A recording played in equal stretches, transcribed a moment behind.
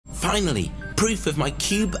Finally, proof of my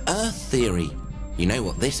cube Earth theory. You know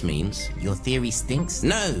what this means? Your theory stinks?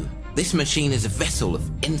 No, this machine is a vessel of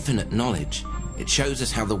infinite knowledge. It shows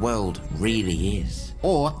us how the world really is.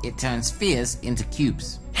 Or it turns spheres into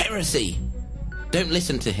cubes. Heresy! Don't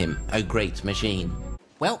listen to him, oh great machine.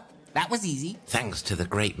 Well, that was easy. Thanks to the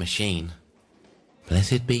great machine.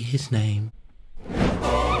 Blessed be his name.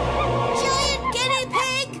 Giant guinea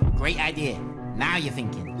pig! Great idea. Now you're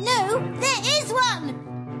thinking. No, there is one!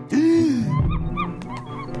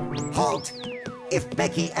 Halt! If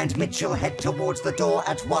Becky and Mitchell head towards the door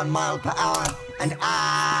at 1 mile per hour, and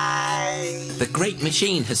I... The great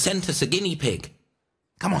machine has sent us a guinea pig.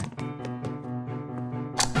 Come on.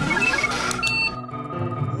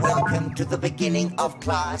 Welcome to the beginning of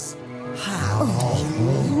class.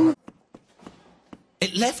 How?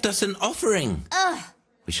 It left us an offering.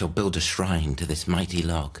 We shall build a shrine to this mighty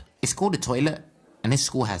log. It's called a toilet, and this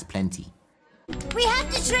school has plenty. We have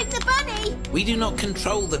to shrink the bunny! We do not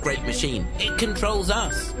control the great machine. It controls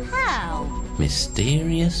us. How?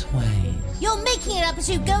 Mysterious ways. You're making it up as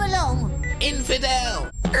you go along. Infidel!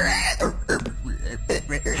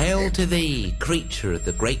 Hail to thee, creature of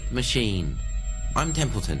the great machine. I'm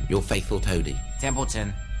Templeton, your faithful toadie.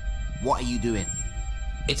 Templeton, what are you doing?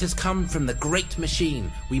 It has come from the great machine.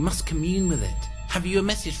 We must commune with it. Have you a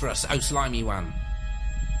message for us, oh slimy one?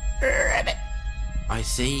 Rabbit. I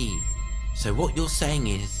see. So what you're saying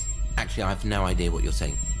is... Actually, I have no idea what you're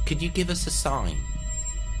saying. Could you give us a sign?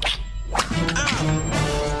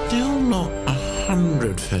 Still not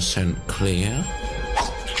 100% clear.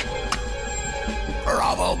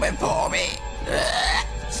 Grovel before me.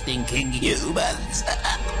 Stinking humans.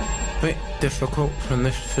 Bit difficult from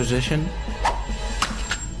this position.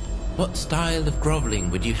 What style of grovelling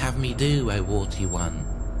would you have me do, O warty one?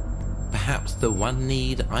 Perhaps the one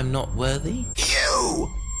need I'm not worthy? You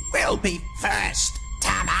will be first,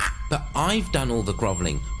 Tama. But I've done all the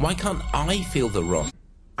grovelling. Why can't I feel the wrath?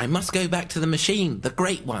 I must go back to the machine, the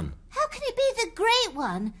great one. How can it be the great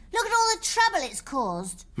one? Look at all the trouble it's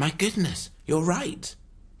caused. My goodness, you're right.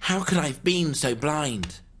 How could I have been so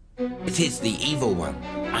blind? It is the evil one.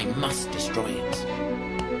 I must destroy it.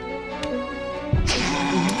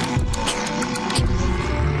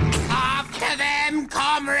 After them,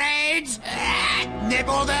 comrades!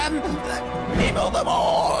 Nibble them! Nibble them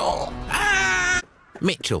all! Ah!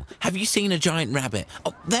 Mitchell, have you seen a giant rabbit?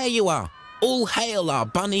 Oh, there you are. All hail our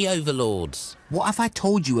bunny overlords. What have I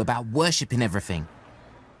told you about worshipping everything?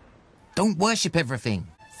 Don't worship everything.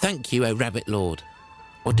 Thank you, O rabbit lord.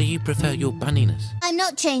 Or do you prefer your bunniness? I'm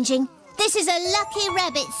not changing. This is a lucky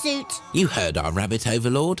rabbit suit. You heard our rabbit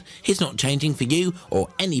overlord. He's not changing for you or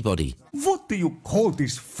anybody. What do you call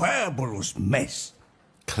this fabulous mess?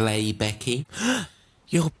 Clay, Becky.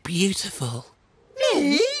 You're beautiful.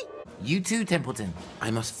 Me? You too, Templeton.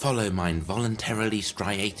 I must follow my involuntarily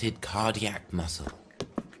striated cardiac muscle.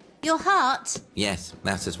 Your heart? Yes,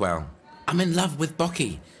 that as well. I'm in love with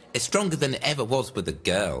Bocky. It's stronger than it ever was with a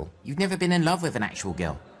girl. You've never been in love with an actual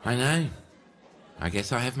girl. I know. I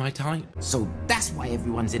guess I have my type. So that's why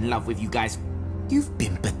everyone's in love with you guys. You've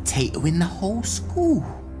been potatoing the whole school.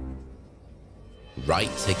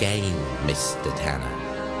 Right again, Mr. Tanner.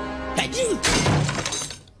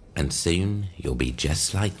 And soon you'll be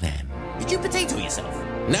just like them. Did you potato yourself?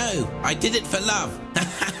 No, I did it for love.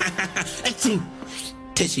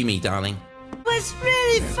 Tissue me, darling. It was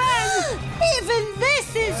really fun. Even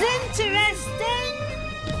this is interesting.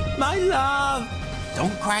 My love.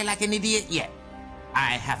 Don't cry like an idiot yet.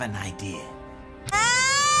 I have an idea.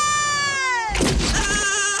 Ah!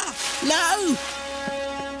 No!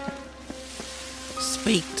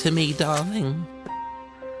 Speak to me, darling.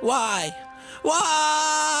 Why? Why?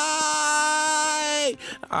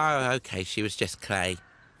 Oh, okay, she was just clay.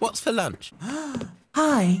 What's for lunch?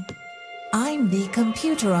 Hi, I'm the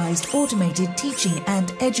computerized automated teaching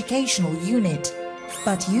and educational unit,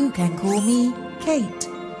 but you can call me Kate.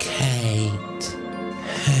 Kate.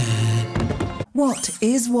 What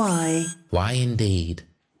is why? Why indeed?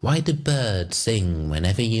 Why do birds sing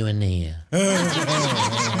whenever you are near?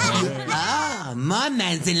 Ah, my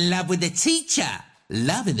man's in love with the teacher.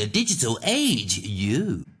 Love in the digital age,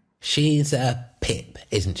 you. She's a pip,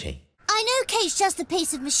 isn't she? I know Kate's just a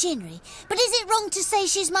piece of machinery, but is it wrong to say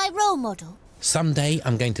she's my role model? Someday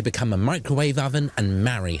I'm going to become a microwave oven and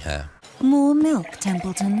marry her. More milk,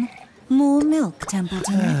 Templeton. More milk,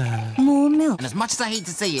 Templeton. More milk. And as much as I hate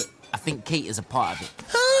to say it, I think Kate is a part of it.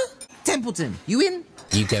 Templeton, you in?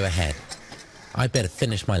 You go ahead. I better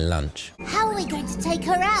finish my lunch. How are we going to take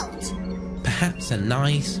her out? Perhaps a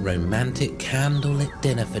nice, romantic, candlelit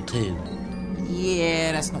dinner for two.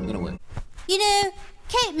 Yeah, that's not gonna work. You know,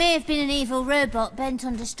 Kate may have been an evil robot bent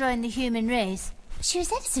on destroying the human race. She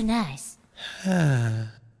was ever so nice.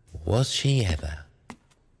 Was she ever?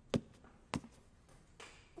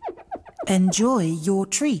 Enjoy your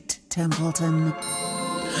treat, Templeton.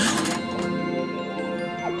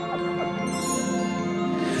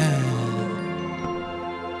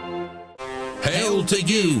 Hail to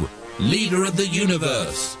you, leader of the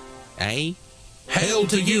universe. Eh? Hail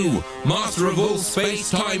to you, master of all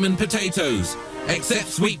space, time and potatoes. Except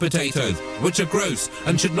sweet potatoes, which are gross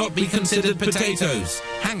and should not be considered potatoes.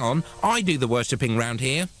 Hang on, I do the worshipping round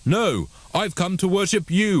here. No, I've come to worship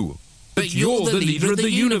you. But you're the leader of the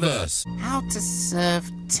universe. How to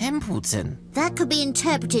serve Templeton? That could be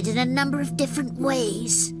interpreted in a number of different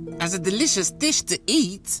ways. As a delicious dish to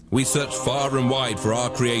eat? We searched far and wide for our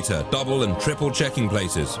creator, double and triple checking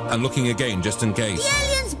places, and looking again just in case. The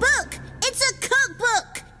alien's book! It's a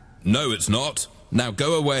cookbook! No, it's not. Now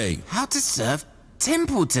go away. How to serve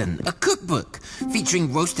Templeton, a cookbook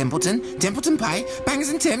featuring roast Templeton, Templeton pie, bangers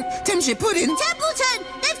and Tempshire pudding. Templeton!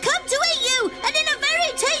 They've come to eat you, and in a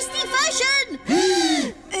very tasty fashion!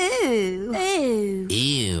 Ooh. Ooh.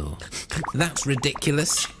 Ew. That's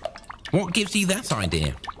ridiculous. What gives you that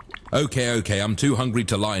idea? Okay, I'm too hungry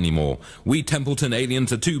to lie anymore. We Templeton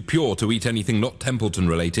aliens are too pure to eat anything not Templeton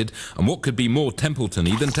related, and what could be more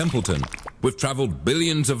Templeton-y than Templeton? We've travelled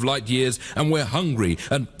billions of light years, and we're hungry,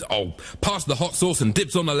 and, pass the hot sauce and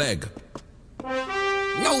dips on a leg.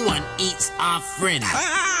 No one eats our friend.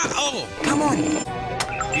 Come on.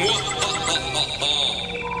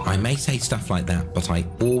 I may say stuff like that, but I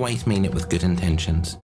always mean it with good intentions.